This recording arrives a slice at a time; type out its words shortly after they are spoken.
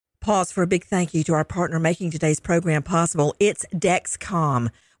pause for a big thank you to our partner making today's program possible. It's Dexcom.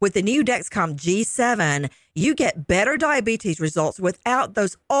 With the new Dexcom G7, you get better diabetes results without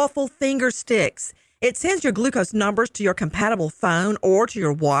those awful finger sticks. It sends your glucose numbers to your compatible phone or to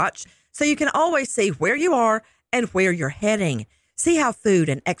your watch, so you can always see where you are and where you're heading. See how food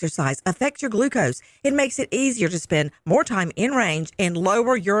and exercise affect your glucose. It makes it easier to spend more time in range and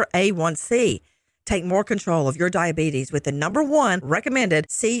lower your A1C. Take more control of your diabetes with the #1 recommended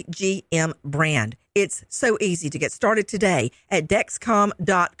CGM brand. It's so easy to get started today at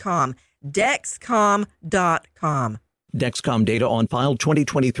Dexcom.com. Dexcom.com. Dexcom data on file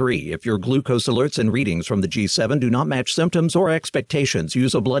 2023. If your glucose alerts and readings from the G7 do not match symptoms or expectations,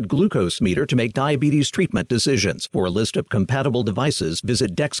 use a blood glucose meter to make diabetes treatment decisions. For a list of compatible devices,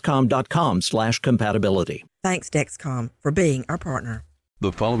 visit Dexcom.com/compatibility. Thanks, Dexcom, for being our partner.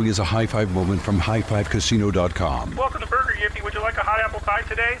 The following is a high-five moment from highfivecasino.com. Welcome to Burger Yippee. Would you like a hot apple pie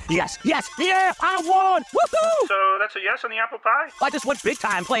today? Yes, yeah, I won! Woohoo! So that's a yes on the apple pie? I just went big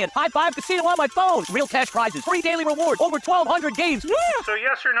time playing High Five Casino on my phone. Real cash prizes, free daily rewards, over 1,200 games. Yeah! So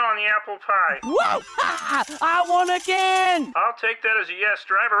yes or no on the apple pie? Whoa! I won again! I'll take that as a yes.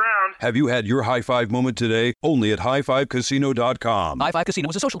 Drive around. Have you had your high-five moment today? Only at highfivecasino.com. High Five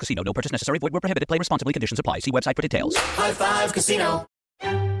Casino is a social casino. No purchase necessary. Void where prohibited. Play responsibly. Conditions apply. See website for details. High Five Casino.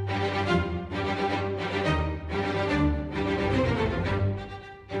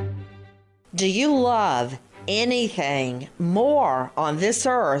 Do you love anything more on this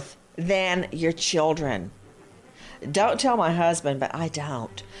earth than your children? Don't tell my husband, but I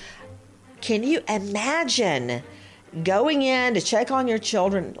don't. Can you imagine going in to check on your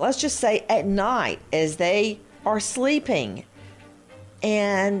children, let's just say at night as they are sleeping,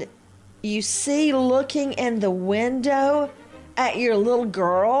 and you see looking in the window at your little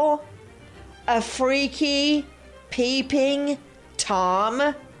girl a freaky, peeping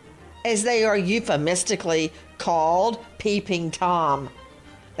Tom, as they are euphemistically called, Peeping Tom.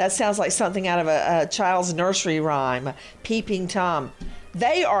 That sounds like something out of a child's nursery rhyme, Peeping Tom.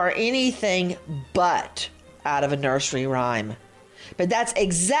 They are anything but out of a nursery rhyme. But that's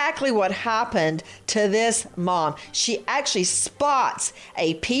exactly what happened to this mom. She actually spots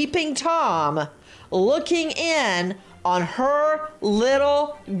a peeping Tom looking in on her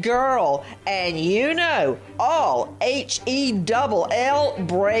little girl. And you know, all HELL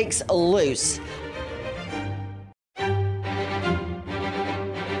breaks loose.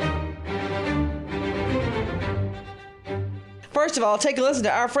 First of all, take a listen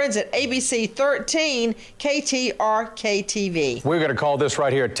to our friends at ABC 13 KTRK-TV. We're going to call this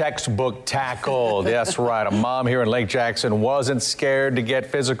right here textbook tackle. That's right. A mom here in Lake Jackson wasn't scared to get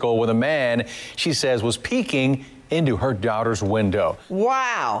physical with a man she says was peeking into her daughter's window.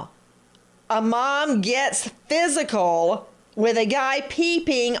 Wow. A mom gets physical with a guy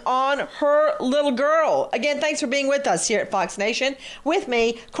peeping on her little girl. Again, thanks for being with us here at Fox Nation. With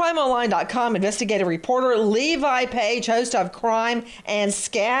me, crimeonline.com investigative reporter Levi Page, host of Crime and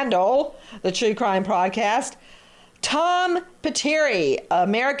Scandal, the true crime podcast. Tom Pateri,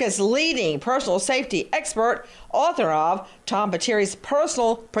 America's leading personal safety expert, author of Tom Pateri's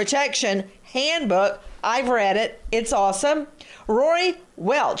Personal Protection Handbook. I've read it. It's awesome. Rory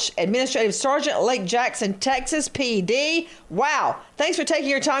Welch, Administrative Sergeant, Lake Jackson, Texas, PD. Wow. Thanks for taking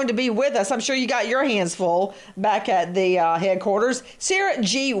your time to be with us. I'm sure you got your hands full back at the headquarters. Sarah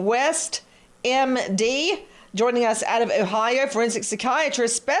G. West, MD, joining us out of Ohio, forensic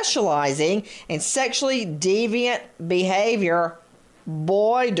psychiatrist specializing in sexually deviant behavior.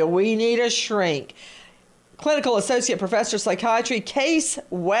 Boy, do we need a shrink. Clinical Associate Professor of Psychiatry, Case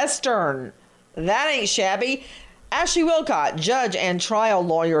Western. That ain't shabby. Ashley Wilcott, judge and trial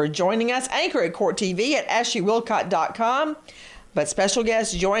lawyer, joining us. Anchor at Court TV at ashleywilcott.com. But special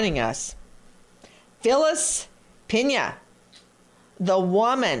guest joining us, Phyllis Pena, the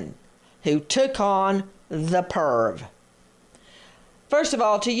woman who took on the perv. First of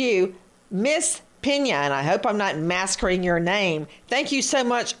all, to you, Miss Pena, and I hope I'm not massacring your name, thank you so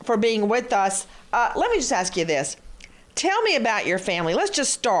much for being with us. Let me just ask you this. Tell me about your family. Let's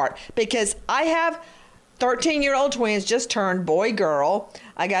just start, because I have 13-year-old twins, just turned boy, girl.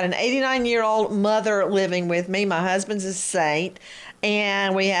 I got an 89-year-old mother living with me. My husband's a saint.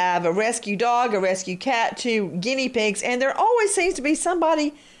 And we have a rescue dog, a rescue cat, 2 guinea pigs. And there always seems to be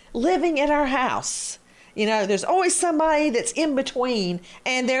somebody living in our house. You know, there's always somebody that's in between,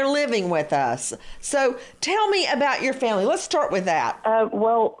 and they're living with us. So tell me about your family. Let's start with that.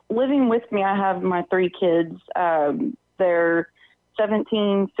 Well, living with me, I have my 3 kids. They're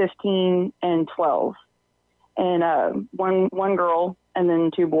 17, 15, and 12. And one girl and then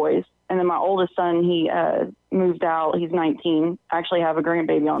 2 boys. And then my oldest son, he moved out. He's 19. I actually have a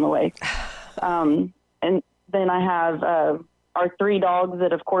grandbaby on the way. And then I have our 3 dogs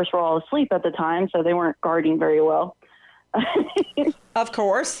that, of course, were all asleep at the time, so they weren't guarding very well. Of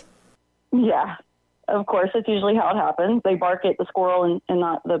course. Yeah, of course. That's usually how it happens. They bark at the squirrel and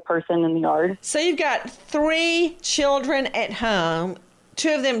not the person in the yard. So you've got 3 children at home,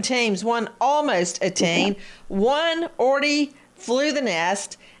 2 of them teams, one almost a teen, one already flew the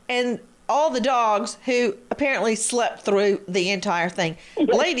nest, and all the dogs who apparently slept through the entire thing.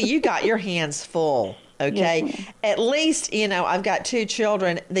 Lady, you got your hands full, okay? Yes, At least, I've got 2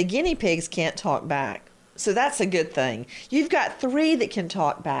 children. The guinea pigs can't talk back. So that's a good thing. You've got 3 that can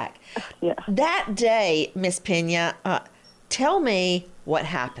talk back. Yeah. That day, Miss Pena, tell me what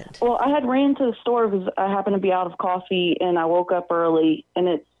happened. Well, I had ran to the store because I happened to be out of coffee, and I woke up early, and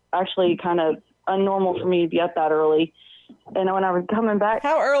it's actually kind of unnormal for me to be up that early. And when I was coming back...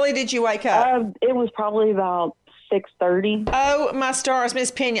 How early did you wake up? It was probably about 6:30. Oh, my stars,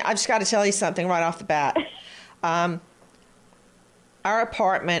 Miss Pena, I've just got to tell you something right off the bat. Our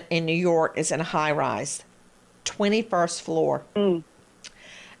apartment in New York is in a high-rise, 21st floor. And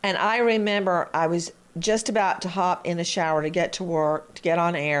I remember I was just about to hop in the shower to get to work, to get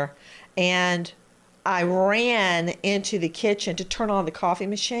on air, and I ran into the kitchen to turn on the coffee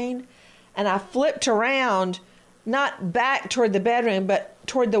machine, and I flipped around, not back toward the bedroom, but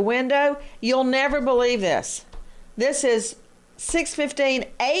toward the window. You'll never believe this. This is 6:15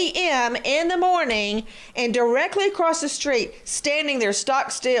 a.m. in the morning, and directly across the street, standing there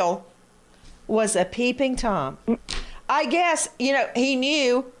stock still, was a peeping Tom. I guess, he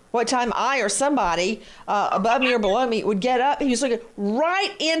knew what time I or somebody above me or below me would get up. He was looking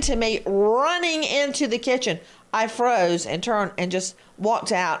right into me, running into the kitchen. I froze and turned and just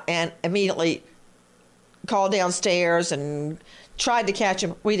walked out and immediately called downstairs and tried to catch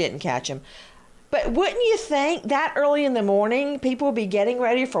him. We didn't catch him. But wouldn't you think that early in the morning people would be getting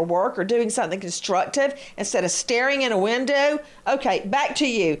ready for work or doing something constructive instead of staring in a window? Okay, back to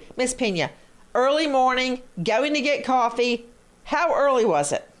you, Miss Pena. Early morning, going to get coffee. How early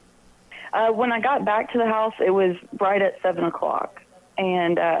was it? When I got back to the house, it was right at 7 o'clock.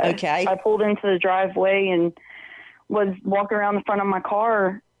 And okay. I pulled into the driveway and was walking around the front of my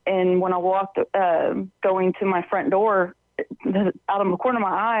car. And when I walked going to my front door, out of the corner of my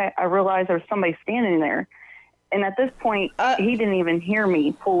eye, I realized there was somebody standing there. And at this point, he didn't even hear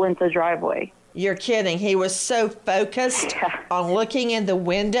me pull into the driveway. You're kidding. He was so focused on looking in the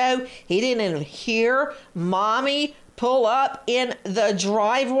window, he didn't even hear Mommy pull up in the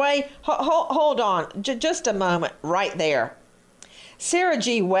driveway. Hold on just a moment right there. Sarah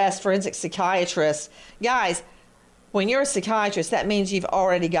G. West, forensic psychiatrist. Guys, when you're a psychiatrist, that means you've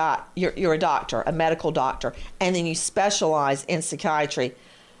already got, you're a doctor, a medical doctor, and then you specialize in psychiatry.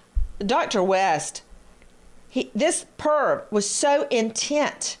 Dr. West, this perv was so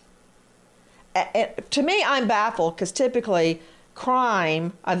intent. To me, I'm baffled because typically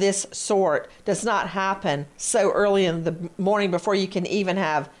crime of this sort does not happen so early in the morning before you can even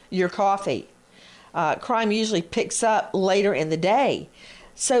have your coffee. Crime usually picks up later in the day.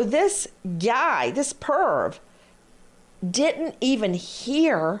 So this guy, this perv, didn't even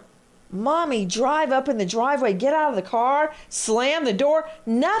hear Mommy drive up in the driveway, get out of the car, slam the door,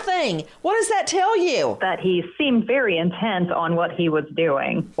 nothing. What does that tell you? That he seemed very intent on what he was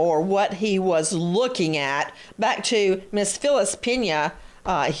doing. Or what he was looking at. Back to Miss Phyllis Pena,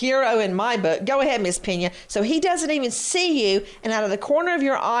 hero in my book. Go ahead, Miss Pena. So he doesn't even see you, and out of the corner of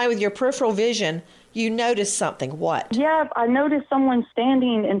your eye with your peripheral vision, you noticed something. What? Yeah, I noticed someone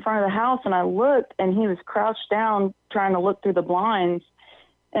standing in front of the house, and I looked, and he was crouched down trying to look through the blinds.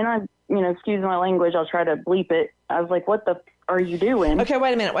 And I, excuse my language, I'll try to bleep it. I was like, what the are you doing? Okay,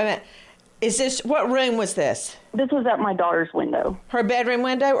 wait a minute. What room was this? This was at my daughter's window. Her bedroom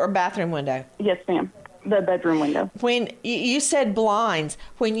window or bathroom window? Yes, ma'am. The bedroom window. When you said blinds,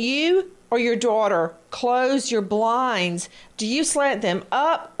 when you or your daughter close your blinds, do you slant them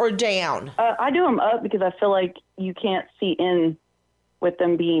up or down? I do them up because I feel like you can't see in with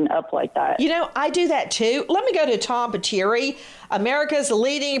them being up like that. I do that too. Let me go to Tom Pateri, America's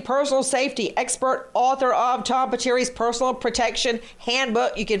leading personal safety expert, author of Tom Pateri's Personal Protection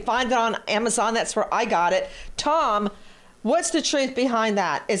Handbook. You can find it on Amazon. That's where I got it. Tom, what's the truth behind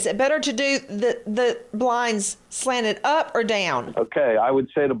that? Is it better to do the blinds slanted up or down? Okay, I would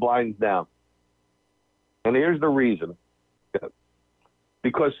say the blinds down. And here's the reason.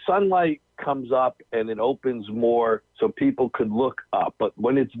 Because sunlight comes up and it opens more so people could look up. But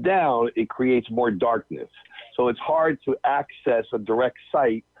when it's down, it creates more darkness. So it's hard to access a direct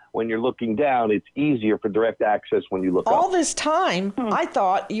sight when you're looking down, it's easier for direct access when you look All up. this time, I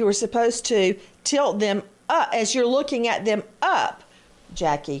thought you were supposed to tilt them up as you're looking at them up.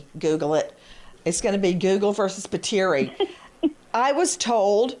 Jackie, Google it. It's going to be Google versus Patiri. I was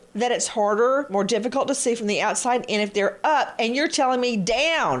told that it's harder, more difficult to see from the outside in if they're up, and you're telling me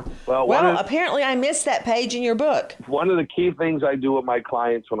down. Well, apparently I missed that page in your book. One of the key things I do with my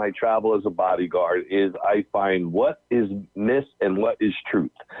clients when I travel as a bodyguard is I find what is myth and what is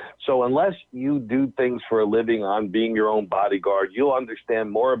truth. So unless you do things for a living on being your own bodyguard, you'll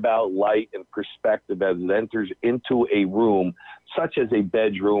understand more about light and perspective as it enters into a room, such as a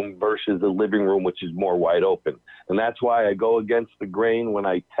bedroom versus a living room, which is more wide open. And that's why I go against the grain when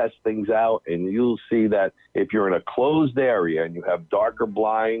I test things out. And you'll see that if you're in a closed area and you have darker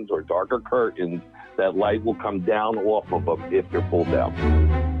blinds or darker curtains, that light will come down off of them if they're pulled down.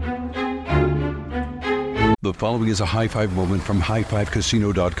 The following is a high five moment from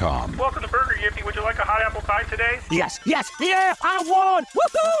highfivecasino.com. Welcome to Burger Yippee. Would you like a hot apple pie today? Yes, yeah, I won!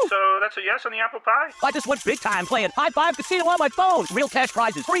 Woohoo! So that's a yes on the apple pie? I just went big time playing High Five Casino on my phone. Real cash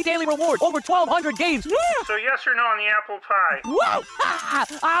prizes, free daily rewards, over 1,200 games. Yeah! So yes or no on the apple pie? Whoa!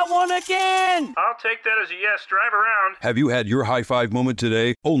 I won again! I'll take that as a yes. Drive around. Have you had your high five moment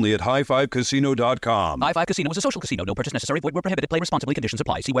today? Only at highfivecasino.com. High Five Casino is a social casino. No purchase necessary. Void where prohibited. Play responsibly. Conditions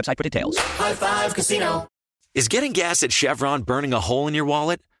apply. See website for details. High Five Casino. Is getting gas at Chevron burning a hole in your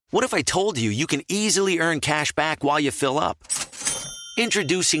wallet? What if I told you you can easily earn cash back while you fill up?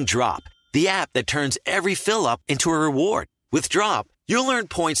 Introducing Drop, the app that turns every fill up into a reward. With Drop, you'll earn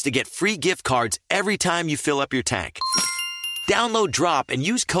points to get free gift cards every time you fill up your tank. Download Drop and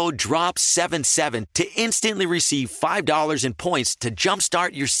use code DROP77 to instantly receive $5 in points to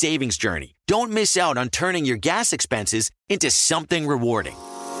jumpstart your savings journey. Don't miss out on turning your gas expenses into something rewarding.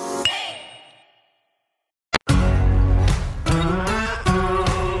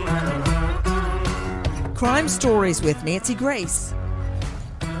 Crime Stories with Nancy Grace.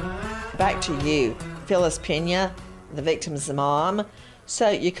 Back to you, Phyllis Pena, the victim's mom. So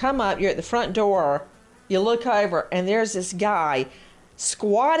you come up, you're at the front door, you look over, and there's this guy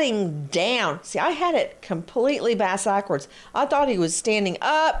squatting down. See, I had it completely backwards. I thought he was standing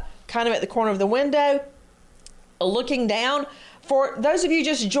up, kind of at the corner of the window, looking down. For those of you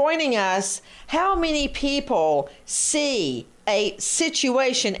just joining us, how many people see a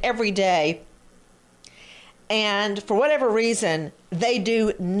situation every day and for whatever reason, they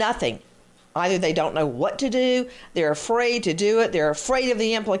do nothing? Either they don't know what to do, they're afraid to do it, they're afraid of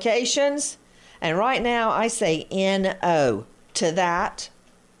the implications. And right now, I say N-O to that.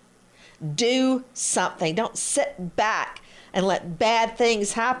 Do something. Don't sit back and let bad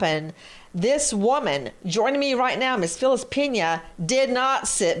things happen. This woman joining me right now, Miss Phyllis Pena, did not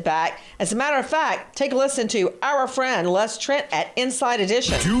sit back. As a matter of fact, take a listen to our friend Les Trent at Inside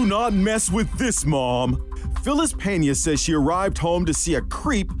Edition. Do not mess with this, Mom. Phyllis Pena says she arrived home to see a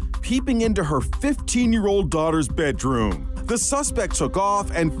creep peeping into her 15-year-old daughter's bedroom. The suspect took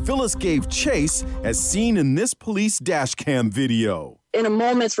off and Phyllis gave chase, as seen in this police dash cam video. In a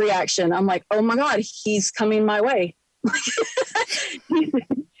moment's reaction, I'm like, oh my God, he's coming my way.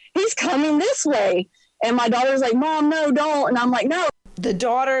 He's coming this way. And my daughter's like, Mom, no, don't. And I'm like, no. The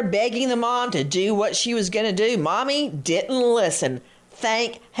daughter begging the mom to do what she was going to do. Mommy didn't listen.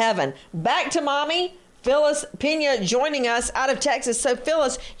 Thank heaven. Back to Mommy. Phyllis Pena joining us out of Texas. So,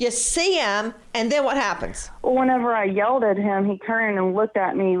 Phyllis, you see him, and then what happens? Well, whenever I yelled at him, he turned and looked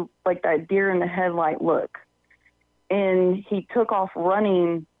at me like that deer in the headlight look. And he took off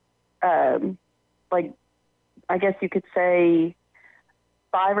running, like, I guess you could say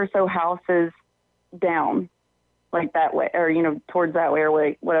 5 or so houses down, like that way, or, you know, towards that way or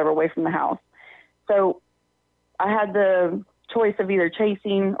way, whatever, away from the house. So I had the choice of either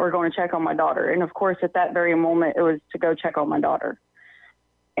chasing or going to check on my daughter. And of course, at that very moment, it was to go check on my daughter.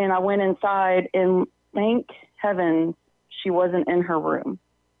 And I went inside, and thank heaven she wasn't in her room.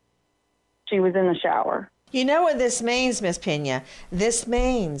 She was in the shower. You know what this means, Miss Pena? This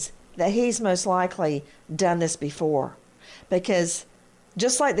means that he's most likely done this before. Because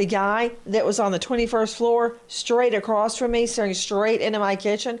just like the guy that was on the 21st floor, straight across from me, staring straight into my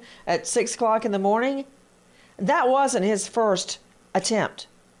kitchen at 6 o'clock in the morning, that wasn't his first attempt.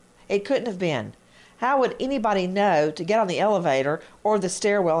 It couldn't have been. How would anybody know to get on the elevator or the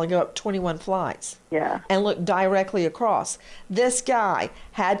stairwell and go up 21 flights? Yeah. And look directly across? This guy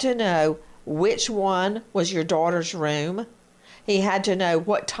had to know which one was your daughter's room. He had to know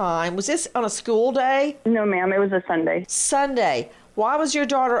what time. Was this on a school day? No, ma'am. It was a Sunday. Sunday. Why was your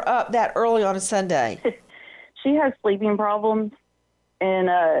daughter up that early on a Sunday? She has sleeping problems. And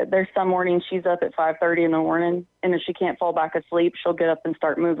there's some mornings she's up at 5:30 in the morning, and if she can't fall back asleep, she'll get up and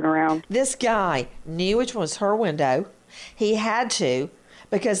start moving around. This guy knew which was her window. He had to,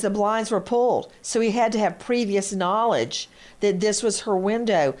 because the blinds were pulled. So he had to have previous knowledge that this was her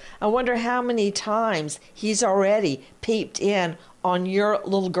window. I wonder how many times he's already peeped in on your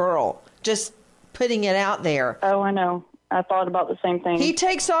little girl, just putting it out there. Oh, I know. I thought about the same thing. He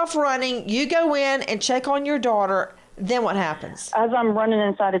takes off running. You go in and check on your daughter. Then what happens? As I'm running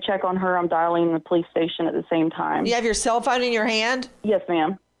inside to check on her, I'm dialing the police station at the same time. You have your cell phone in your hand? Yes,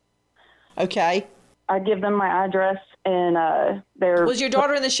 ma'am. Okay. I give them my address, and they're... Was your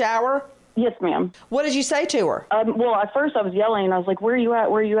daughter in the shower? Yes, ma'am. What did you say to her? Well, at first I was yelling. I was like, where are you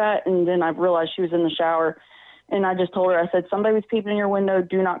at? Where are you at? And then I realized she was in the shower. And I just told her, I said, somebody was peeping in your window.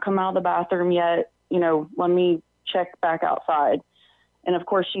 Do not come out of the bathroom yet. You know, let me check back outside. And, of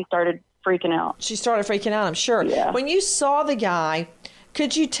course, she started freaking out. She started freaking out, I'm sure. Yeah. When you saw the guy,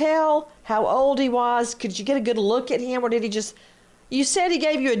 could you tell how old he was? Could you get a good look at him? Or did he just... You said he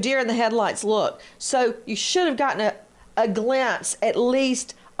gave you a deer in the headlights look. So you should have gotten a glimpse, at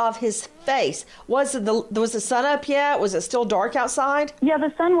least, of his face. Was the sun up yet? Was it still dark outside? Yeah,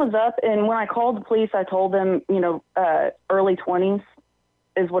 the sun was up. And when I called the police, I told them, you know, early 20s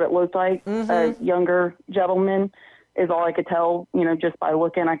is what it looked like. A younger gentleman is all I could tell, you know, just by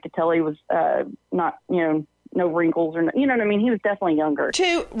looking. I could tell he was not, you know, no wrinkles or, you know what I mean? He was definitely younger.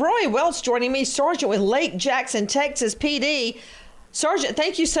 To Roy Welch joining me, Sergeant with Lake Jackson, Texas PD. Sergeant,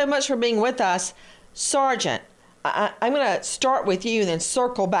 thank you so much for being with us. Sergeant, I'm going to start with you and then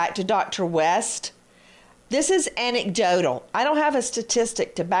circle back to Dr. West. This is anecdotal. I don't have a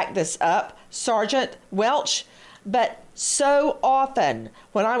statistic to back this up, Sergeant Welch, but so often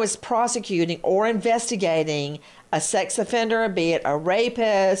when I was prosecuting or investigating a sex offender, be it a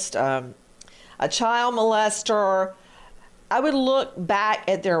rapist, a child molester, I would look back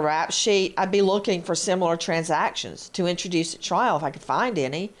at their rap sheet. I'd be looking for similar transactions to introduce at trial if I could find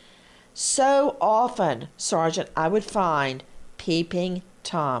any. So often, Sergeant, I would find Peeping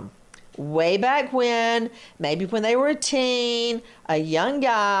Tom. Way back when, maybe when they were a teen, a young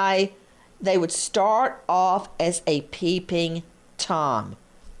guy, they would start off as a Peeping Tom.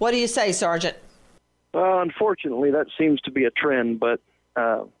 What do you say, Sergeant? Unfortunately, that seems to be a trend, but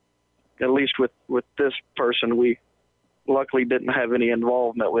at least with this person, we luckily didn't have any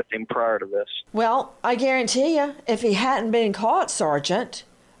involvement with him prior to this. Well, I guarantee you, if he hadn't been caught, Sergeant,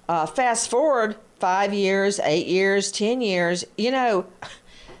 fast forward 5 years, 8 years, 10 years, you know,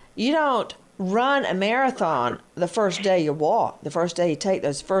 you don't run a marathon the first day you walk, the first day you take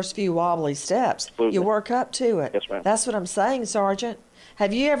those first few wobbly steps. Absolutely. You work up to it. Yes, ma'am. That's what I'm saying, Sergeant.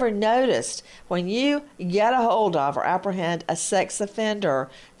 Have you ever noticed when you get a hold of or apprehend a sex offender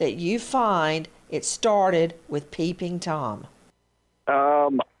that you find it started with Peeping Tom?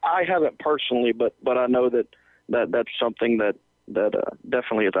 I haven't personally, but I know that's something that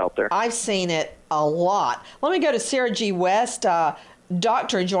definitely is out there. I've seen it a lot. Let me go to Sarah G. West,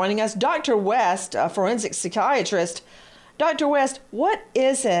 doctor joining us. Dr. West, a forensic psychiatrist. Dr. West, what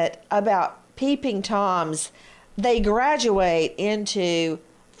is it about Peeping Toms? They graduate into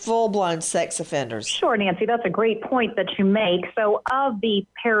full-blown sex offenders. Sure, Nancy, that's a great point that you make. So of the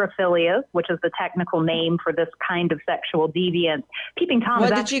paraphilias, which is the technical name for this kind of sexual deviance, Peeping Tom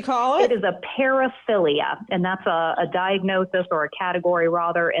What did you call it? It is a paraphilia, and that's a diagnosis or a category,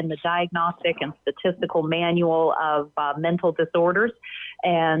 rather, in the Diagnostic and Statistical Manual of Mental Disorders.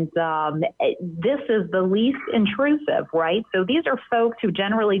 And this is the least intrusive, right? So these are folks who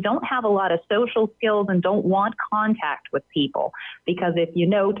generally don't have a lot of social skills and don't want contact with people because if you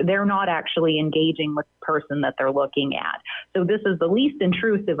note, they're not actually engaging with the person that they're looking at. So this is the least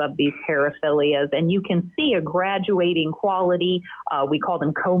intrusive of these paraphilias, and you can see a graduating quality. We call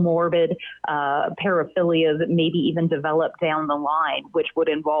them comorbid paraphilias that maybe even develop down the line, which would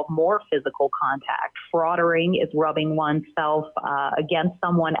involve more physical contact. Frottering is rubbing oneself against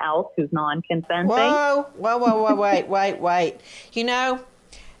someone else who's non-consenting. Whoa, wait. You know,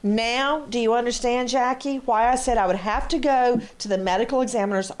 now do you understand, Jackie, why I said I would have to go to the medical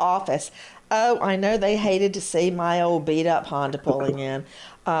examiner's office? Oh, I know they hated to see my old beat-up Honda pulling in.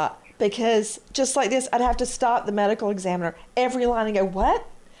 Because just like this, I'd have to stop the medical examiner every line and go, what?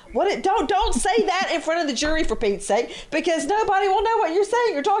 Don't say that in front of the jury, for Pete's sake, because nobody will know what you're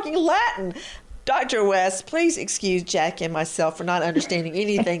saying. You're talking Latin. Dr. West, please excuse Jackie and myself for not understanding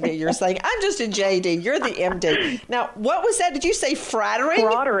anything that you're saying. I'm just a JD. You're the MD. Now, what was that? Did you say frattering?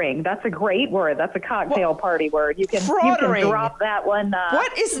 Frottering. That's a great word. That's a cocktail party word. You can drop that one.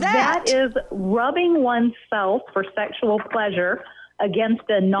 What is that? That is rubbing oneself for sexual pleasure against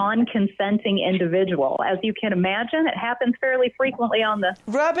a non-consenting individual. As you can imagine, it happens fairly frequently on the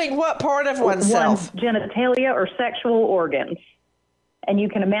rubbing what part of oneself? One's genitalia or sexual organs. And you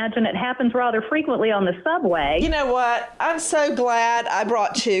can imagine it happens rather frequently on the subway. You know what? I'm so glad I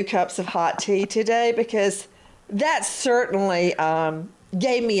brought 2 cups of hot tea today, because that certainly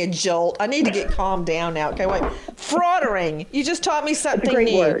gave me a jolt. I need to get calmed down now. Okay, wait. Fraudering. You just taught me something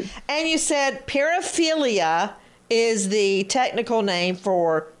new. Word. And you said paraphilia is the technical name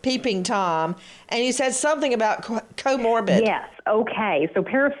for peeping Tom. And you said something about comorbid. Yes. Okay. So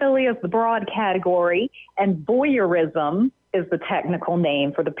paraphilia is the broad category, and voyeurism is the technical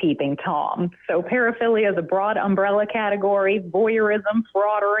name for the peeping Tom. So paraphilia is a broad umbrella category. Voyeurism,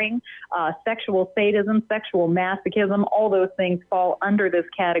 fraudering, sexual sadism, sexual masochism, all those things fall under this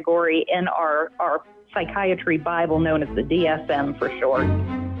category in our psychiatry Bible, known as the DSM for short.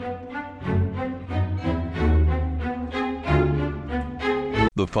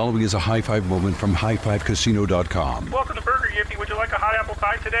 The following is a high five moment from highfivecasino.com. Welcome to Burger Yippee. Would you like a hot apple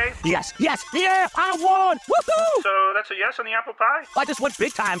pie today? Yes, yes, yeah, I won! Woohoo! So that's a yes on the apple pie? I just went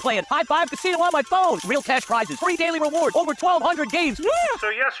big time playing High Five Casino on my phone. Real cash prizes, free daily rewards, over 1,200 games. Yeah! So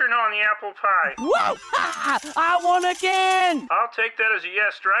yes or no on the apple pie? Whoa! I won again! I'll take that as a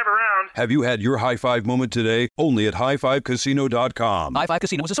yes. Drive around. Have you had your high five moment today? Only at highfivecasino.com. High Five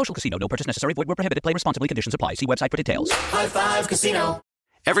Casino is a social casino. No purchase necessary. Void where prohibited. Play responsibly. Conditions apply. See website for details. High Five Casino.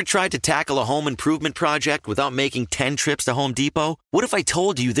 Ever tried to tackle a home improvement project without making 10 trips to Home Depot? What if I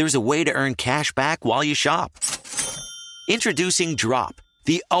told you there's a way to earn cash back while you shop? Introducing Drop,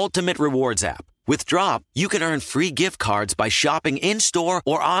 the ultimate rewards app. With Drop, you can earn free gift cards by shopping in-store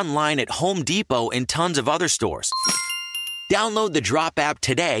or online at Home Depot and tons of other stores. Download the Drop app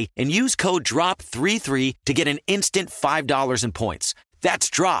today and use code DROP33 to get an instant $5 in points. That's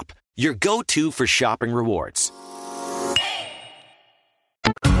Drop, your go-to for shopping rewards.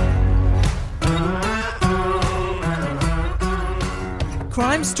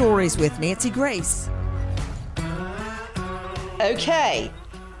 Crime Stories with Nancy Grace. Okay,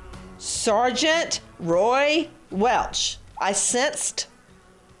 Sergeant Roy Welch. I sensed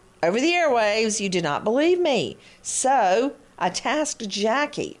over the airwaves you did not believe me. So I tasked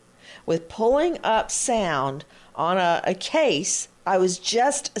Jackie with pulling up sound on a case I was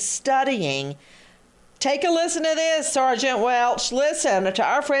just studying. Take a listen to this, Sergeant Welch. Listen to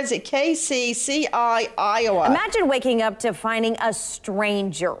our friends at KCCI, Iowa. Imagine waking up to finding a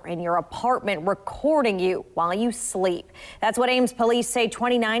stranger in your apartment recording you while you sleep. That's what Ames police say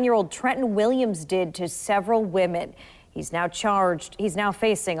 29-year-old Trenton Williams did to several women. He's now charged. He's now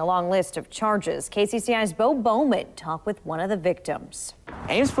facing a long list of charges. KCCI's Bo Bowman talked with one of the victims.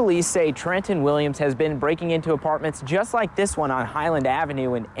 Ames police say Trenton Williams has been breaking into apartments just like this one on Highland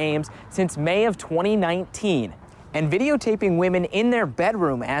Avenue in Ames since May of 2019 and videotaping women in their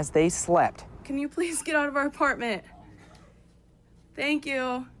bedroom as they slept. Can you please get out of our apartment? Thank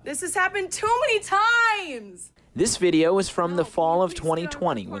you. This has happened too many times. This video is from the fall of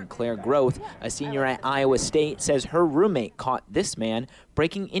 2020 when Claire Groth, a senior at Iowa State, says her roommate caught this man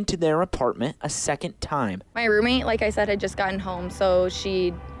breaking into their apartment a second time. My roommate, like I said, had just gotten home, so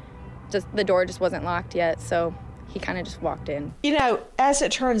the door just wasn't locked yet, so he kind of just walked in. You know, as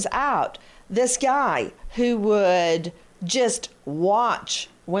it turns out, this guy who would just watch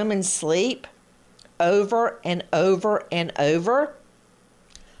women sleep over and over and over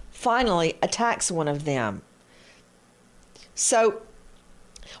finally attacks one of them. So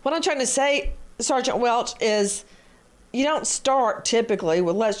what I'm trying to say, Sergeant Welch, is you don't start typically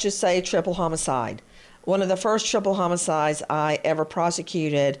with, let's just say, triple homicide. One of the first triple homicides I ever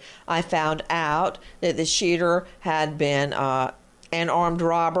prosecuted, I found out that the shooter had been an armed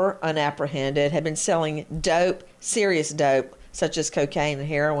robber, unapprehended, had been selling dope, serious dope, such as cocaine and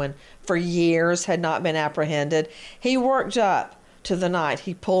heroin, for years, had not been apprehended. He worked up to the night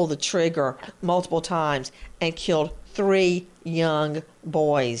he pulled the trigger multiple times and killed 3 young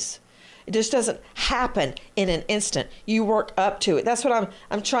boys. It just doesn't happen in an instant. You work up to it. That's what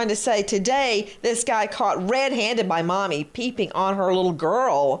I'm trying to say. Today, this guy caught red-handed by mommy peeping on her little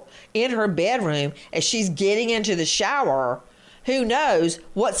girl in her bedroom as she's getting into the shower. Who knows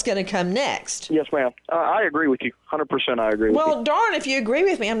what's going to come next? Yes, ma'am. I agree with you. 100% I agree with you. Well, darn, if you agree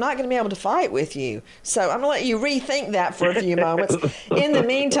with me, I'm not going to be able to fight with you. So I'm going to let you rethink that for a few moments. In the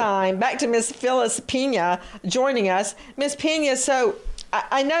meantime, back to Miss Phyllis Pena joining us. Miss Pena, so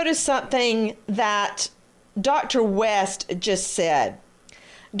I noticed something that Dr. West just said.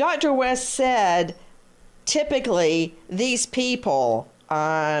 Dr. West said, typically, these people,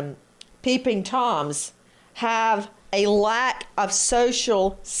 peeping Toms, have a lack of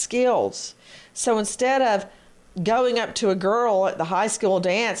social skills. So instead of going up to a girl at the high school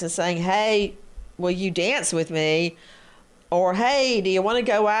dance and saying, hey, will you dance with me? Or, hey, do you want to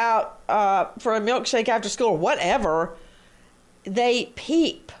go out for a milkshake after school? Whatever. They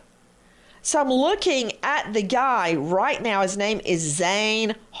peep. So I'm looking at the guy right now. His name is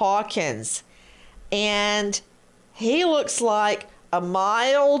Zane Hawkins. And he looks like a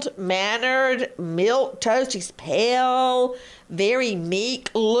mild-mannered milquetoast. He's pale, very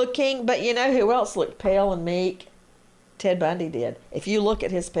meek looking. But you know who else looked pale and meek? Ted Bundy did. If you look at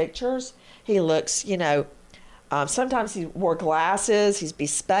his pictures, he looks, sometimes he wore glasses. He's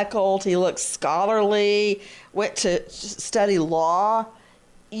bespectacled. He looks scholarly, went to study law.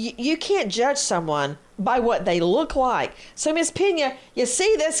 You can't judge someone by what they look like. So, Miss Pena, you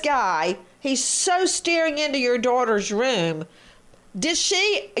see this guy. He's so staring into your daughter's room. Did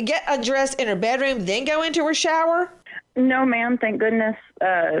she get undressed in her bedroom, then go into her shower? No, ma'am. Thank goodness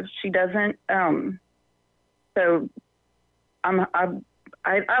she doesn't. So I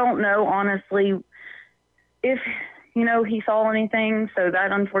don't know, honestly, if, he saw anything. So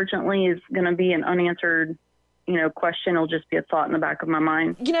that unfortunately is going to be an unanswered, question. It'll just be a thought in the back of my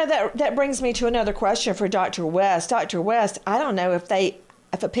mind. That brings me to another question for Dr. West. Dr. West, I don't know if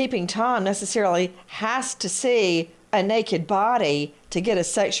a peeping Tom necessarily has to see a naked body to get a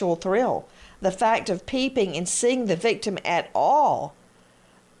sexual thrill. The fact of peeping and seeing the victim at all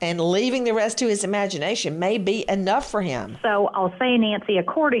and leaving the rest to his imagination may be enough for him. So I'll say, Nancy,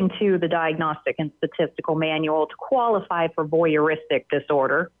 according to the Diagnostic and Statistical Manual, to qualify for voyeuristic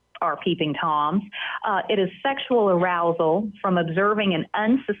disorder, or peeping toms, it is sexual arousal from observing an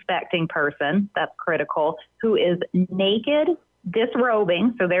unsuspecting person, that's critical, who is naked,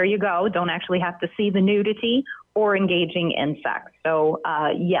 disrobing, so there you go, don't actually have to see the nudity, or engaging in sex. So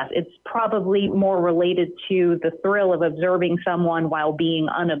yes, it's probably more related to the thrill of observing someone while being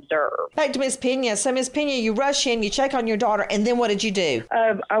unobserved. Back to Ms. Pena. So Ms. Pena, you rush in, you check on your daughter, and then what did you do?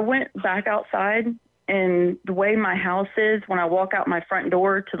 I went back outside, and the way my house is, when I walk out my front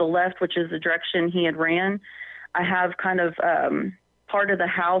door to the left, which is the direction he had ran, I have kind of part of the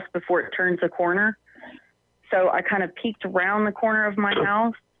house before it turns a corner. So I kind of peeked around the corner of my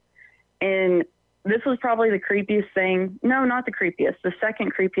house, and this was probably the creepiest thing. No, not the creepiest. The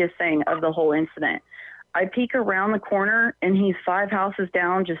second creepiest thing of the whole incident. I peek around the corner, and he's 5 houses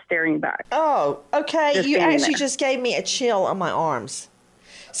down, just staring back. Oh, okay. Just you actually there. just gave me a chill on my arms.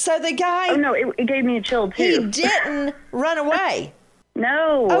 So the guy... Oh, no, it gave me a chill, too. He didn't run away.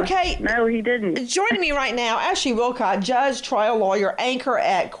 No. Okay. No, he didn't. Joining me right now, Ashley Wilcott, judge, trial lawyer, anchor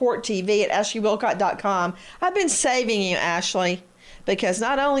at Court TV at AshleyWilcott.com. I've been saving you, Ashley, because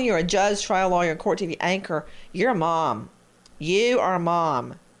not only you're a judge, trial lawyer, and Court TV anchor, you're a mom. You are a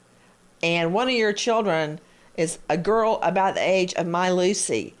mom. And one of your children is a girl about the age of my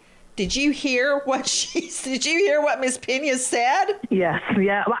Lucy. Did you hear what Miss Pena said? Yes,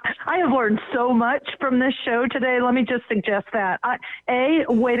 yeah. I have learned so much from this show today. Let me just suggest that.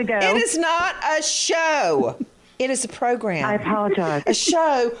 Way to go. It is not a show. It is a program. I apologize. A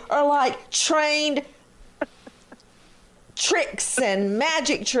show are like trained tricks and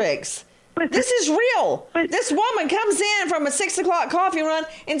magic tricks. This is real. This woman comes in from a 6 o'clock coffee run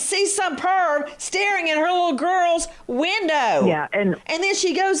and sees some perv staring in her little girl's window. Yeah, and then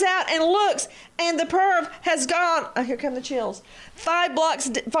she goes out and looks, and the perv has gone. Oh, here come the chills. 5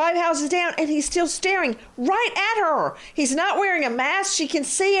 houses down, and he's still staring right at her. He's not wearing a mask. She can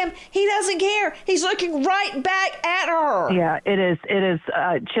see him. He doesn't care. He's looking right back at her. Yeah, it is.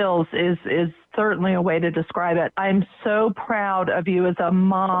 Chills is certainly a way to describe it. I'm so proud of you as a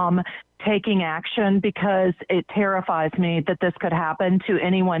mom taking action, because it terrifies me that this could happen to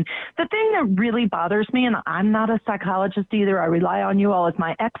anyone. The thing that really bothers me, and I'm not a psychologist either, I rely on you all as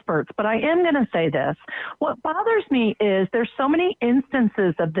my experts, but I am going to say this. What bothers me is there's so many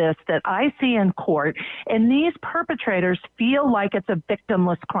instances of this that I see in court, and these perpetrators feel like it's a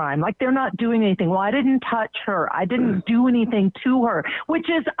victimless crime, like they're not doing anything. Well, I didn't touch her. I didn't do anything to her, which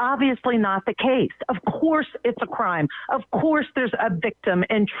is obviously not the case. Of course it's a crime. Of course there's a victim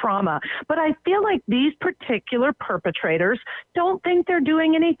and trauma. But I feel like these particular perpetrators don't think they're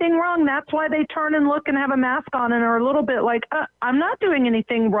doing anything wrong. That's why they turn and look and have a mask on and are a little bit like, I'm not doing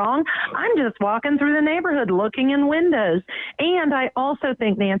anything wrong. I'm just walking through the neighborhood looking in windows. And I also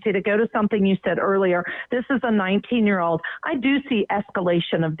think, Nancy, to go to something you said earlier, this is a 19-year-old. I do see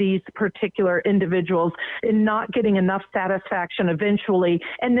escalation of these particular individuals in not getting enough satisfaction eventually,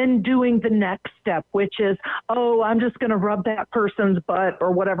 and then doing the next step, which is, I'm just going to rub that person's butt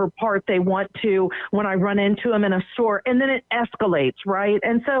or whatever part if they want to when I run into them in a store, and then it escalates, right?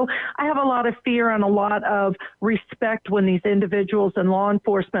 And so I have a lot of fear and a lot of respect when these individuals and law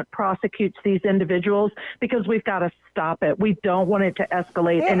enforcement prosecutes these individuals, because we've got to stop it. We don't want it to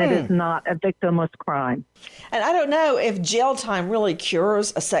escalate, and it is not a victimless crime. And I don't know if jail time really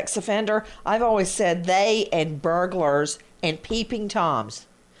cures a sex offender. I've always said they and burglars and peeping Toms,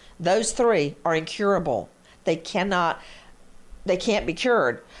 those three are incurable. They can't be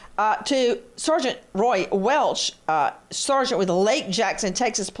cured. To Sergeant Roy Welch, Sergeant with the Lake Jackson,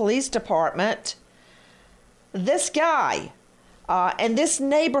 Texas Police Department, this guy and this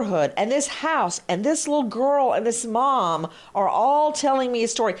neighborhood and this house and this little girl and this mom are all telling me a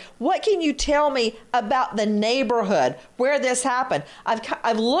story. What can you tell me about the neighborhood where this happened?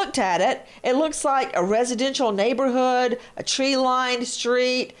 I've looked at it. It looks like a residential neighborhood, a tree-lined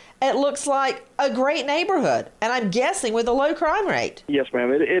street. It looks like a great neighborhood, and I'm guessing with a low crime rate. Yes,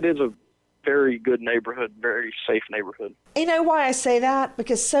 ma'am. It is a very good neighborhood, very safe neighborhood. You know why I say that?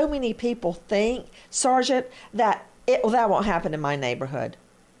 Because so many people think, Sergeant, that that won't happen in my neighborhood.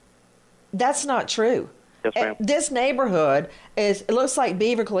 That's not true. Yes, ma'am. This neighborhood it looks like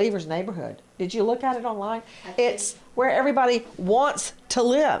Beaver Cleaver's neighborhood. Did you look at it online? It's where everybody wants to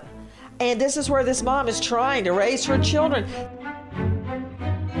live. And this is where this mom is trying to raise her children.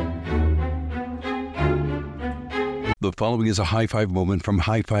 The following is a high five moment from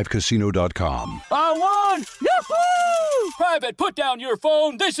highfivecasino.com. I won! Yahoo! Private, put down your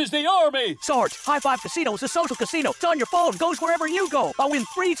phone. This is the Army. Sarge, High Five Casino is a social casino. It's on your phone. Goes wherever you go. I win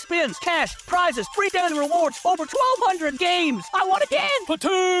free spins, cash, prizes, free daily rewards, over 1,200 games. I won again.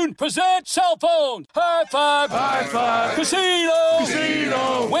 Platoon, present cell phone. High Five. High Five. Casino.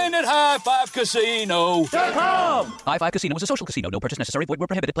 Casino. Win at highfivecasino.com. High Five Casino is a social casino. No purchase necessary. Void where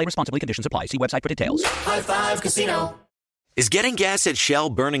prohibited. Play responsibly. Conditions apply. See website for details. High Five Casino. Is getting gas at Shell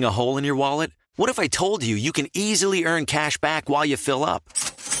burning a hole in your wallet? What if I told you you can easily earn cash back while you fill up?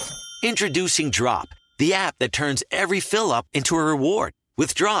 Introducing Drop, the app that turns every fill up into a reward.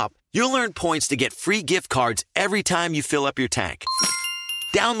 With Drop, you'll earn points to get free gift cards every time you fill up your tank.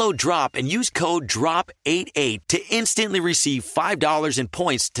 Download Drop and use code DROP88 to instantly receive $5 in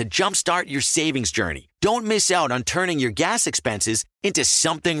points to jumpstart your savings journey. Don't miss out on turning your gas expenses into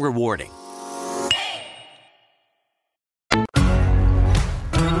something rewarding.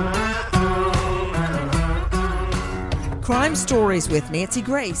 Crime Stories with Nancy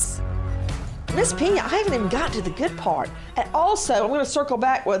Grace. Miss Pena, I haven't even got to the good part. And also, I'm going to circle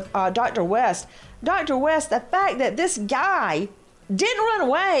back with Dr. West. Dr. West, the fact that this guy didn't run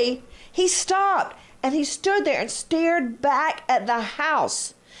away, he stopped and he stood there and stared back at the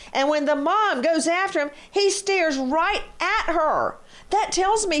house. And when the mom goes after him, he stares right at her. That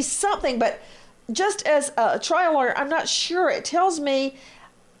tells me something, but just as a trial lawyer, I'm not sure. It tells me,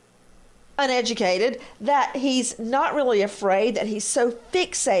 uneducated, that he's not really afraid, that he's so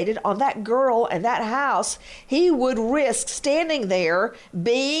fixated on that girl and that house, he would risk standing there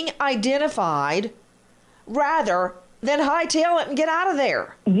being identified rather than hightail it and get out of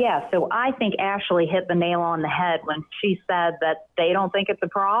there. Yeah, so I think Ashley hit the nail on the head when she said that they don't think it's a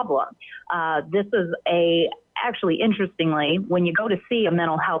problem. This is actually, interestingly, when you go to see a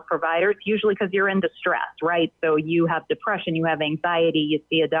mental health provider, it's usually because you're in distress, right? So you have depression, you have anxiety, you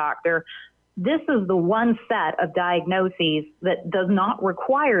see a doctor. This is the one set of diagnoses that does not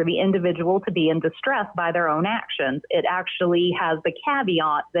require the individual to be in distress by their own actions. It actually has the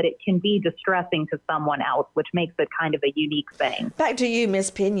caveat that it can be distressing to someone else, which makes it kind of a unique thing. Back to you, Miss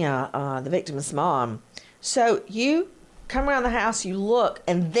Pena, the victim's mom. So you come around the house, you look,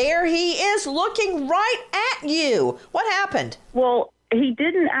 and there he is looking right at you. What happened? Well, he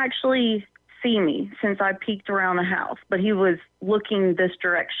didn't actually see me since I peeked around the house, but he was looking this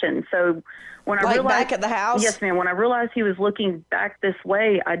direction. So when I realized, back at the house? Yes, ma'am. When I realized he was looking back this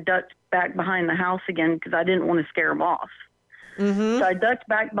way, I ducked back behind the house again because I didn't want to scare him off. Mm-hmm. So I ducked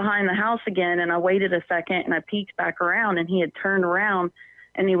back behind the house again, and I waited a second, and I peeked back around, and he had turned around,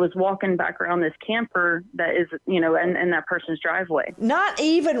 and he was walking back around this camper that is, in that person's driveway. Not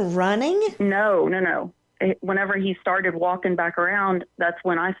even running? No. Whenever he started walking back around, that's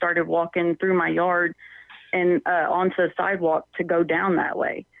when I started walking through my yard and onto the sidewalk to go down that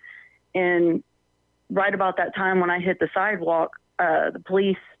way. And right about that time when I hit the sidewalk, the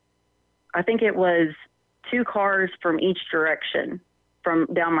police, I think it was 2 cars from each direction from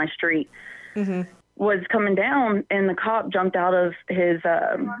down my street, was coming down, and the cop jumped out of his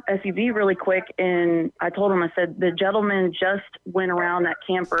SUV really quick, and I told him, I said, the gentleman just went around that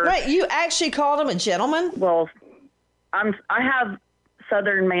camper. Wait, you actually called him a gentleman? Well, I have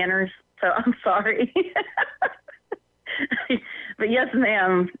Southern manners, so I'm sorry. But yes,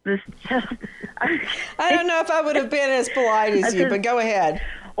 ma'am. I don't know if I would have been as polite as you, but go ahead.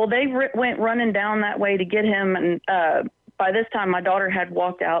 Well, they went running down that way to get him, and by this time, my daughter had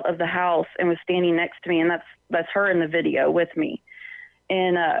walked out of the house and was standing next to me, and that's her in the video with me.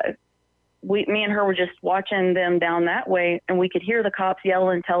 And me and her were just watching them down that way, and we could hear the cops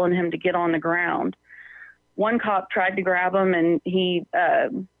yelling, telling him to get on the ground. One cop tried to grab him, and he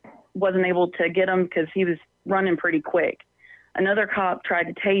wasn't able to get him because he was running pretty quick. Another cop tried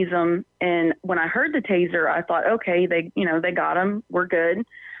to tase him, and when I heard the taser, I thought, okay, they got him, we're good.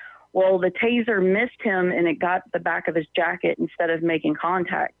 Well, the taser missed him, and it got the back of his jacket instead of making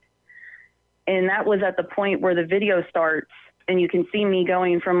contact. And that was at the point where the video starts, and you can see me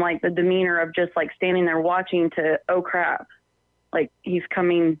going from like the demeanor of just like standing there watching to, oh crap, like he's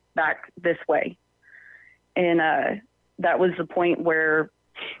coming back this way. And that was the point where,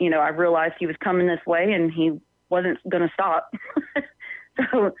 I realized he was coming this way, and he wasn't going to stop.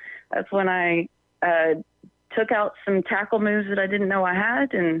 So that's when I took out some tackle moves that I didn't know I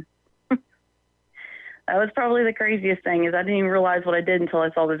had. And that was probably the craziest thing, is I didn't even realize what I did until I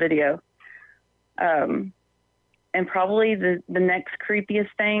saw the video. And probably the next creepiest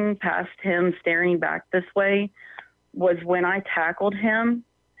thing past him staring back this way was when I tackled him.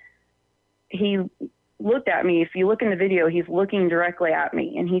 He looked at me. If you look in the video, he's looking directly at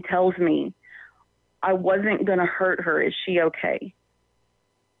me, and he tells me, I wasn't going to hurt her. Is she okay?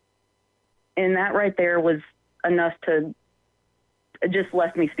 And that right there was enough to just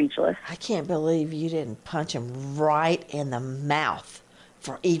left me speechless. I can't believe you didn't punch him right in the mouth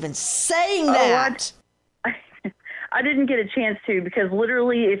for even saying that. I didn't get a chance to, because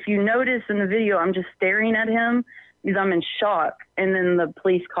literally, if you notice in the video, I'm just staring at him because I'm in shock. And then the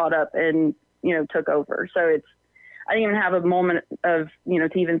police caught up and, took over. So I didn't even have a moment of, to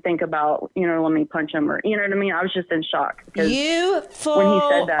even think about, let me punch him, or, you know what I mean? I was just in shock. You full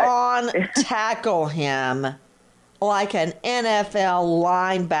on tackle him like an NFL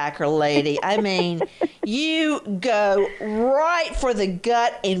linebacker, lady. I mean, you go right for the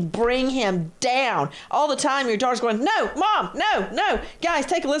gut and bring him down. All the time your daughter's going, no, Mom, no. Guys,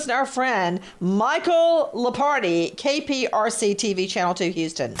 take a listen to our friend, Michael Leparty, KPRC TV, Channel 2,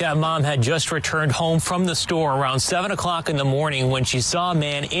 Houston. That mom had just returned home from the store around 7 o'clock in the morning when she saw a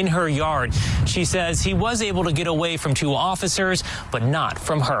man in her yard. She says he was able to get away from 2 officers, but not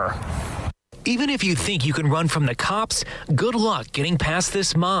from her. Even if you think you can run from the cops, good luck getting past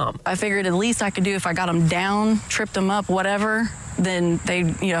this mom. I figured at least I could do if I got them down, tripped them up, whatever, then they,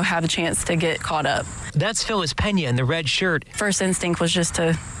 have a chance to get caught up. That's Phyllis Pena in the red shirt. First instinct was just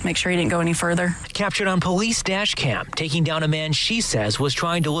to make sure he didn't go any further. Captured on police dash cam, taking down a man she says was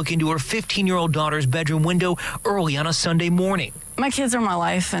trying to look into her 15-year-old daughter's bedroom window early on a Sunday morning. My kids are my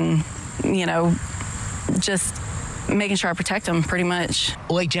life, and, just making sure I protect them, pretty much.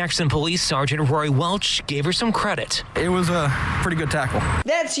 Lake Jackson Police Sergeant Rory Welch gave her some credit. It was a pretty good tackle.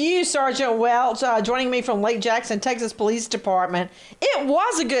 That's you, Sergeant Welch, joining me from Lake Jackson, Texas Police Department. It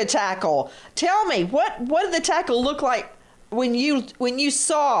was a good tackle. Tell me, what did the tackle look like when you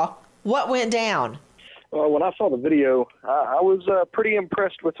saw what went down? Well, when I saw the video, I was pretty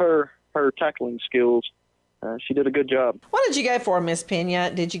impressed with her tackling skills. She did a good job. What did you go for, Miss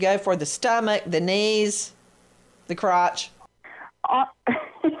Pena? Did you go for the stomach, the knees, the crotch?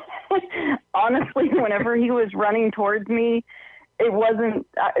 Honestly, whenever he was running towards me, it wasn't,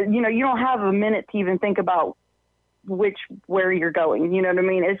 you don't have a minute to even think about where you're going. You know what I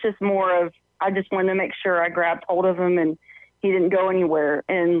mean? It's just more of, I just wanted to make sure I grabbed hold of him and he didn't go anywhere.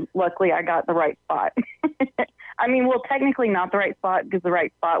 And luckily I got the right spot. I mean, well, technically not the right spot, because the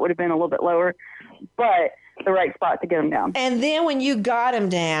right spot would have been a little bit lower, but the right spot to get him down. And then when you got him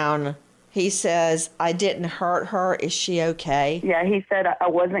down, he says, I didn't hurt her. Is she okay? Yeah, he said, I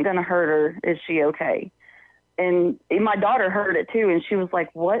wasn't going to hurt her. Is she okay? And my daughter heard it too, and she was like,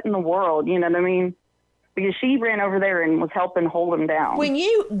 what in the world? You know what I mean? Because she ran over there and was helping hold him down. When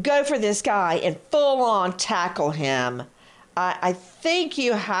you go for this guy and full on tackle him, I think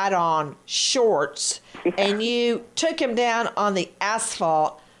you had on shorts, and you took him down on the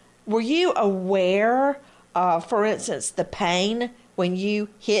asphalt. Were you aware, for instance, the pain when you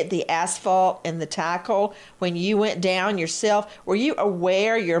hit the asphalt and the tackle, when you went down yourself? Were you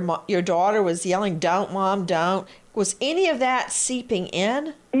aware your daughter was yelling, don't, Mom, don't? Was any of that seeping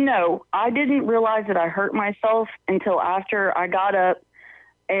in? No, I didn't realize that I hurt myself until after I got up,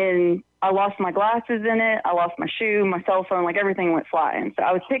 and I lost my glasses in it. I lost my shoe, my cell phone, like everything went flying. So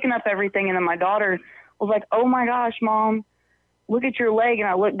I was picking up everything, and then my daughter was like, oh my gosh, Mom, look at your leg. And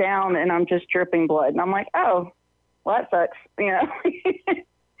I looked down and I'm just dripping blood. And I'm like, oh, well, that sucks, you know.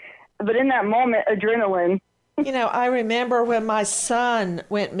 But in that moment, adrenaline, You know, I remember when my son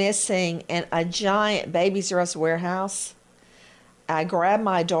went missing in a giant Babies R Us warehouse. I grabbed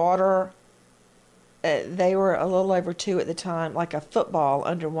my daughter. They were a little over 2 at the time, like a football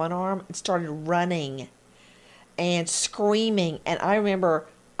under one arm, and started running and screaming. And I remember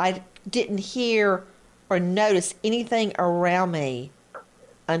I didn't hear or notice anything around me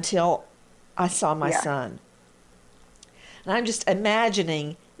until I saw my son. And I'm just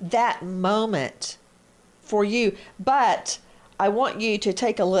imagining that moment for you. But I want you to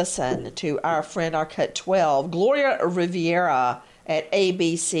take a listen to our friend, our Cut 12, Gloria Riviera at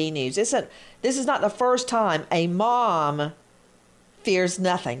ABC News. This is not the first time a mom fears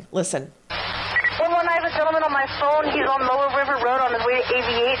nothing. Listen. Well, one, I have a gentleman on my phone. He's on Lower River Road on his way to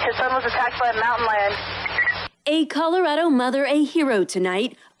AV8. His son was attacked by a mountain lion. A Colorado mother a hero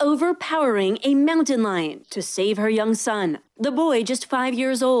tonight, overpowering a mountain lion to save her young son. The boy, just 5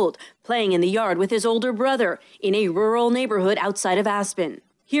 years old, playing in the yard with his older brother in a rural neighborhood outside of Aspen.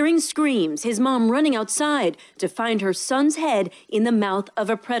 Hearing screams, his mom running outside to find her son's head in the mouth of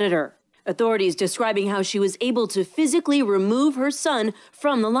a predator. Authorities describing how she was able to physically remove her son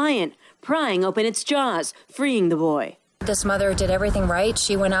from the lion, prying open its jaws, freeing the boy. This mother did everything right.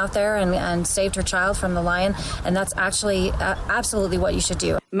 She went out there and saved her child from the lion, and that's actually absolutely what you should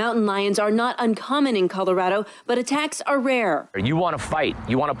do. Mountain lions are not uncommon in Colorado, but attacks are rare. You want to fight,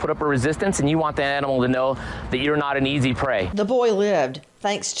 you want to put up a resistance, and you want the animal to know that you're not an easy prey. The boy lived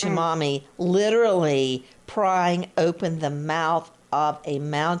thanks to mommy literally prying open the mouth of a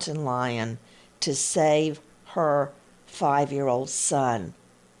mountain lion to save her 5-year-old son.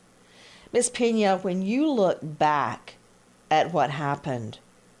 Miss Pena, when you look back at what happened,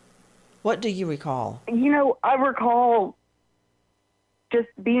 what do you recall? You know, I recall just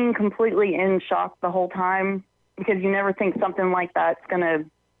being completely in shock the whole time, because you never think something like that's going to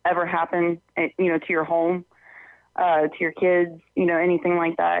ever happen, you know, to your home, to your kids, you know, anything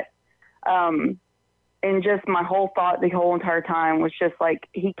like that. And just my whole thought the whole entire time was just like,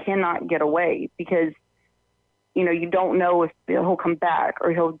 he cannot get away, because, you know, you don't know if he'll come back,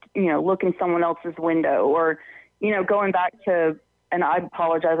 or he'll, you know, look in someone else's window, or, you know, going back to, and I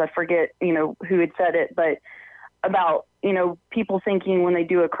apologize, I forget, you know, who had said it, but about, you know, people thinking when they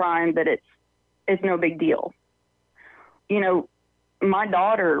do a crime that it's no big deal. You know, my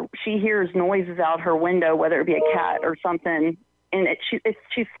daughter, she hears noises out her window, whether it be a cat or something, and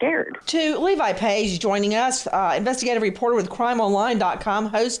she's scared. To Levi Page joining us, investigative reporter with CrimeOnline.com,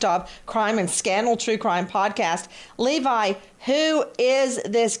 host of Crime and Scandal True Crime Podcast. Levi, who is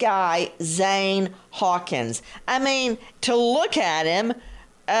this guy, Zane Hawkins? I mean, to look at him,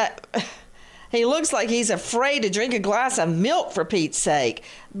 he looks like he's afraid to drink a glass of milk, for Pete's sake.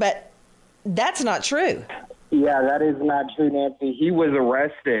 But that's not true. Yeah, that is not true, Nancy. He was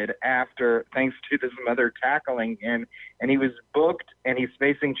arrested after, thanks to this mother tackling him, and he was booked, and he's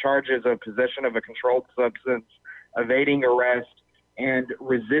facing charges of possession of a controlled substance, evading arrest, and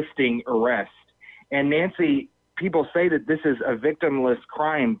resisting arrest. And Nancy, people say that this is a victimless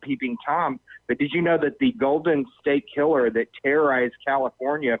crime, Peeping Tom, but did you know that the Golden State Killer that terrorized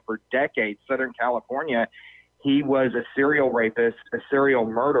California for decades, Southern California, he was a serial rapist, a serial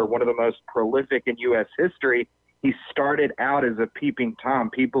murderer, one of the most prolific in U.S. history. He started out as a peeping Tom.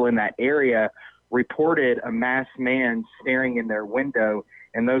 People in that area reported a masked man staring in their window,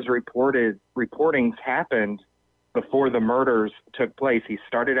 and those reportings happened before the murders took place. He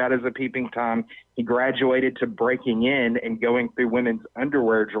started out as a peeping Tom. He graduated to breaking in and going through women's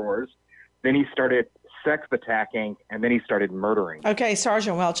underwear drawers. Then he started sex attacking, and then he started murdering. Okay,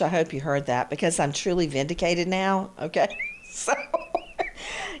 Sergeant Welch, I hope you heard that, because I'm truly vindicated now. Okay, so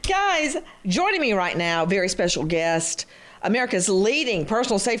guys, joining me right now, very special guest, America's leading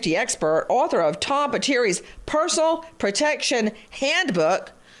personal safety expert, author of Tom Peteri's Personal Protection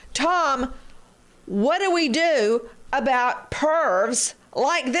Handbook. Tom, what do we do about pervs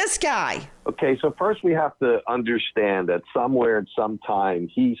like this guy? Okay, so first we have to understand that somewhere at some time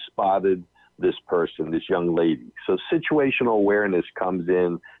he spotted this person, this young lady. So situational awareness comes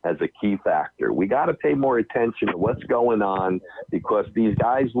in as a key factor. We got to pay more attention to what's going on, because these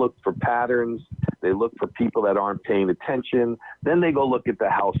guys look for patterns. They look for people that aren't paying attention. Then they go look at the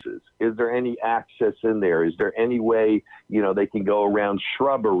houses. Is there any access in there? Is there any way, you know, they can go around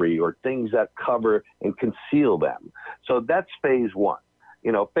shrubbery or things that cover and conceal them? So that's phase one.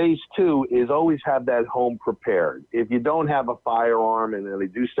 You know, phase two is always have that home prepared. If you don't have a firearm, and they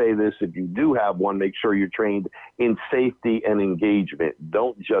do say this, if you do have one, make sure you're trained in safety and engagement.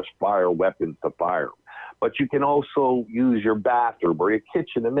 Don't just fire weapons to fire them. But you can also use your bathroom or your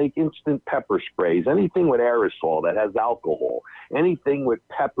kitchen to make instant pepper sprays, anything with aerosol that has alcohol, anything with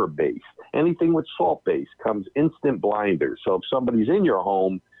pepper base, anything with salt base comes instant blinders. So if somebody's in your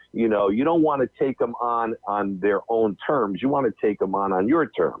home, you know, you don't want to take them on their own terms. You want to take them on your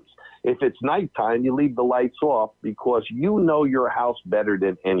terms. If it's nighttime, you leave the lights off because you know your house better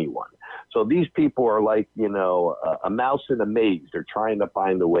than anyone. So these people are like, you know, a mouse in a maze. They're trying to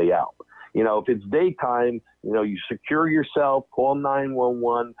find a way out. You know, if it's daytime, you know, you secure yourself, call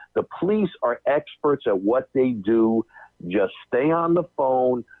 911. The police are experts at what they do. Just stay on the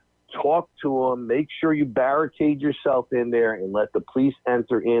phone, talk to them, make sure you barricade yourself in there and let the police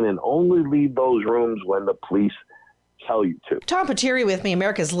enter in, and only leave those rooms when the police tell you to. Tom Pateri with me,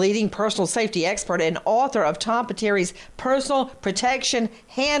 America's leading personal safety expert and author of Tom Pateri's Personal Protection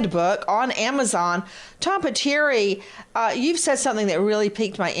Handbook on Amazon. Tom Pateri, you've said something that really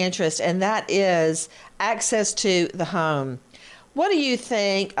piqued my interest, and that is access to the home. What do you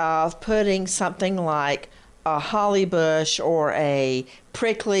think of putting something like a holly bush or a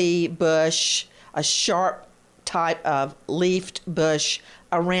prickly bush, a sharp type of leafed bush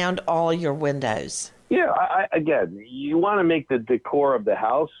around all your windows? Yeah, again, you want to make the decor of the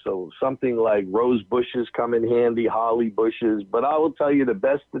house, so something like rose bushes come in handy, holly bushes. But I will tell you the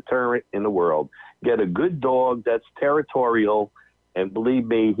best deterrent in the world, get a good dog that's territorial, and believe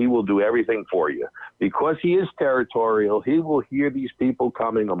me, he will do everything for you. Because he is territorial, he will hear these people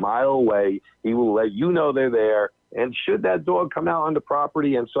coming a mile away. He will let you know they're there. And should that dog come out on the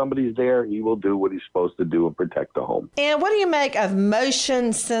property and somebody's there, he will do what he's supposed to do and protect the home. And what do you make of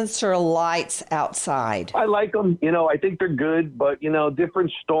motion sensor lights outside? I like them. You know, I think they're good, but, you know,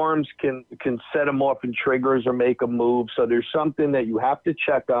 different storms can set them off in triggers or make them move. So there's something that you have to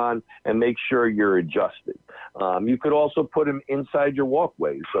check on and make sure you're adjusted. You could also put them inside your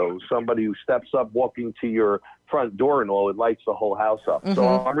walkway. So somebody who steps up walking to your front door and all, it lights the whole house up. So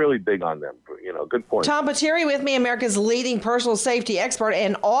I'm really big on them. You know, good point. Tom Pateri with me, America's leading personal safety expert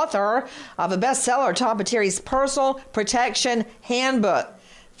and author of a bestseller, Tom Pateri's Personal Protection Handbook.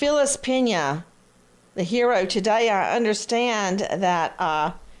 Phyllis Pena, the hero today. I understand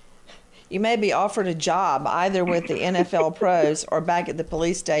that you may be offered a job either with the NFL pros or back at the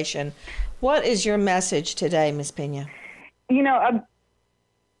police station. What is your message today, Ms. Pena? You know,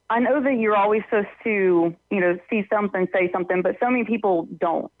 I know that you're always supposed to, you know, see something, say something, but so many people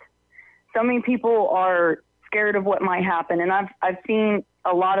don't. So many people are scared of what might happen. And I've seen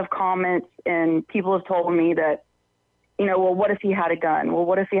a lot of comments, and people have told me that, you know, well, what if he had a gun? Well,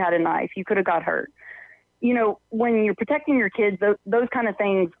 what if he had a knife? You could have got hurt. You know, when you're protecting your kids, those kind of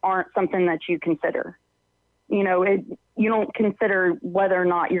things aren't something that you consider. You know, you don't consider whether or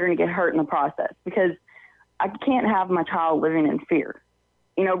not you're going to get hurt in the process, because I can't have my child living in fear.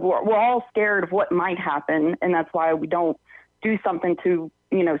 You know, we're all scared of what might happen, and that's why we don't do something to,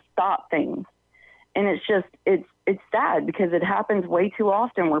 you know, stop things. And it's just, it's sad because it happens way too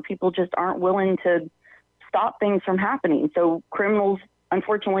often where people just aren't willing to stop things from happening. So criminals,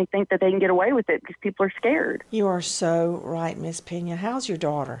 unfortunately, think that they can get away with it because people are scared. You are so right, Miss Pena. How's your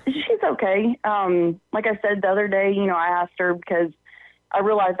daughter? She's okay. Like I said the other day, you know, I asked her because I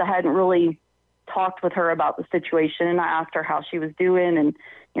realized I hadn't really talked with her about the situation, and I asked her how she was doing and,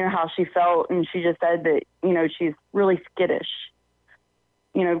 you know, how she felt, and she just said that, you know, she's really skittish,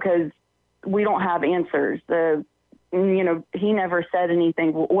 you know, because we don't have answers. You know, he never said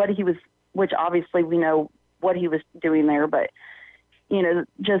anything, which obviously we know what he was doing there, but, you know,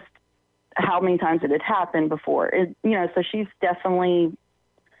 just how many times it had happened before. You know, so she's definitely,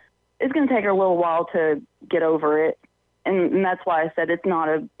 it's going to take her a little while to get over it, and that's why I said it's not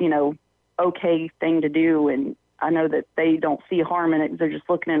a, you know, okay thing to do, and I know that they don't see harm in it because they're just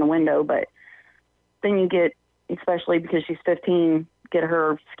looking in a window, but then you get, especially because she's 15, get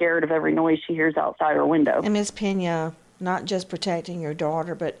her scared of every noise she hears outside her window. And Ms. Pena, not just protecting your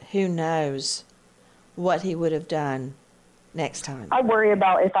daughter, but who knows what he would have done next time. I worry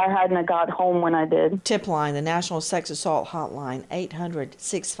about if I hadn't got home when I did. Tip line, the National Sex Assault Hotline,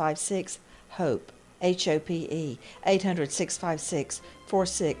 800-656-HOPE, HOPE,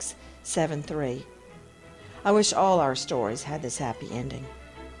 800-656-4673. I wish all our stories had this happy ending.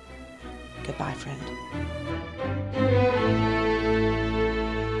 Goodbye, friend.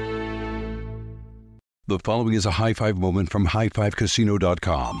 The following is a high five moment from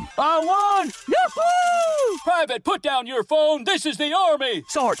highfivecasino.com. Oh, won! Yahoo! Private, put down your phone. This is the Army.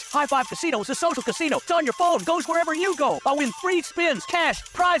 Sarge, High Five Casino is a social casino. It's on your phone, goes wherever you go. I win free spins, cash,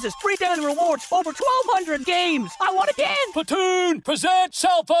 prizes, free daily rewards, over 1,200 games. I won again. Platoon, present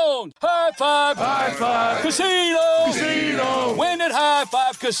cell phone. High Five. High Five. Casino. Casino. Win at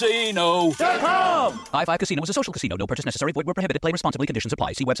HighFiveCasino.com. High Five Casino is a social casino. No purchase necessary. Void where prohibited. Play responsibly. Conditions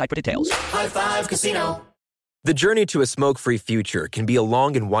apply. See website for details. High Five Casino. The journey to a smoke-free future can be a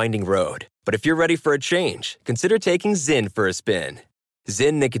long and winding road. But if you're ready for a change, consider taking Zyn for a spin.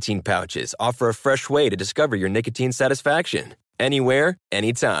 Zyn nicotine pouches offer a fresh way to discover your nicotine satisfaction. Anywhere,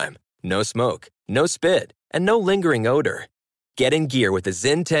 anytime. No smoke, no spit, and no lingering odor. Get in gear with the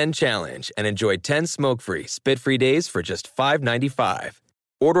Zyn 10 Challenge and enjoy 10 smoke-free, spit-free days for just $5.95.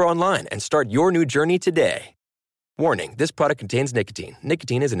 Order online and start your new journey today. Warning, this product contains nicotine.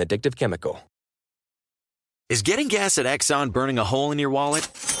 Nicotine is an addictive chemical. Is getting gas at Exxon burning a hole in your wallet?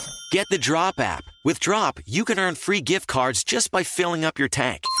 Get the Drop app. With Drop, you can earn free gift cards just by filling up your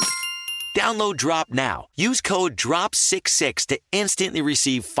tank. Download Drop now. Use code DROP66 to instantly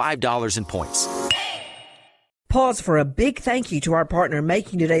receive $5 in points. Pause for a big thank you to our partner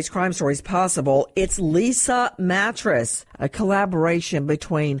making today's crime stories possible. It's Leesa Mattress, a collaboration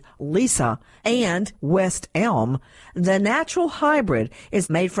between Leesa and West Elm. The natural hybrid is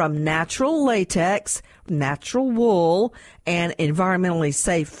made from natural latex, natural wool, and environmentally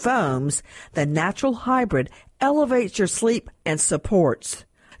safe foams. The natural hybrid elevates your sleep and supports.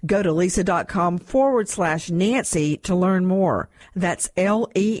 Go to Leesa.com/Nancy to learn more. That's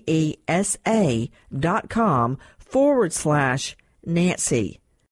LEESA.com/Nancy.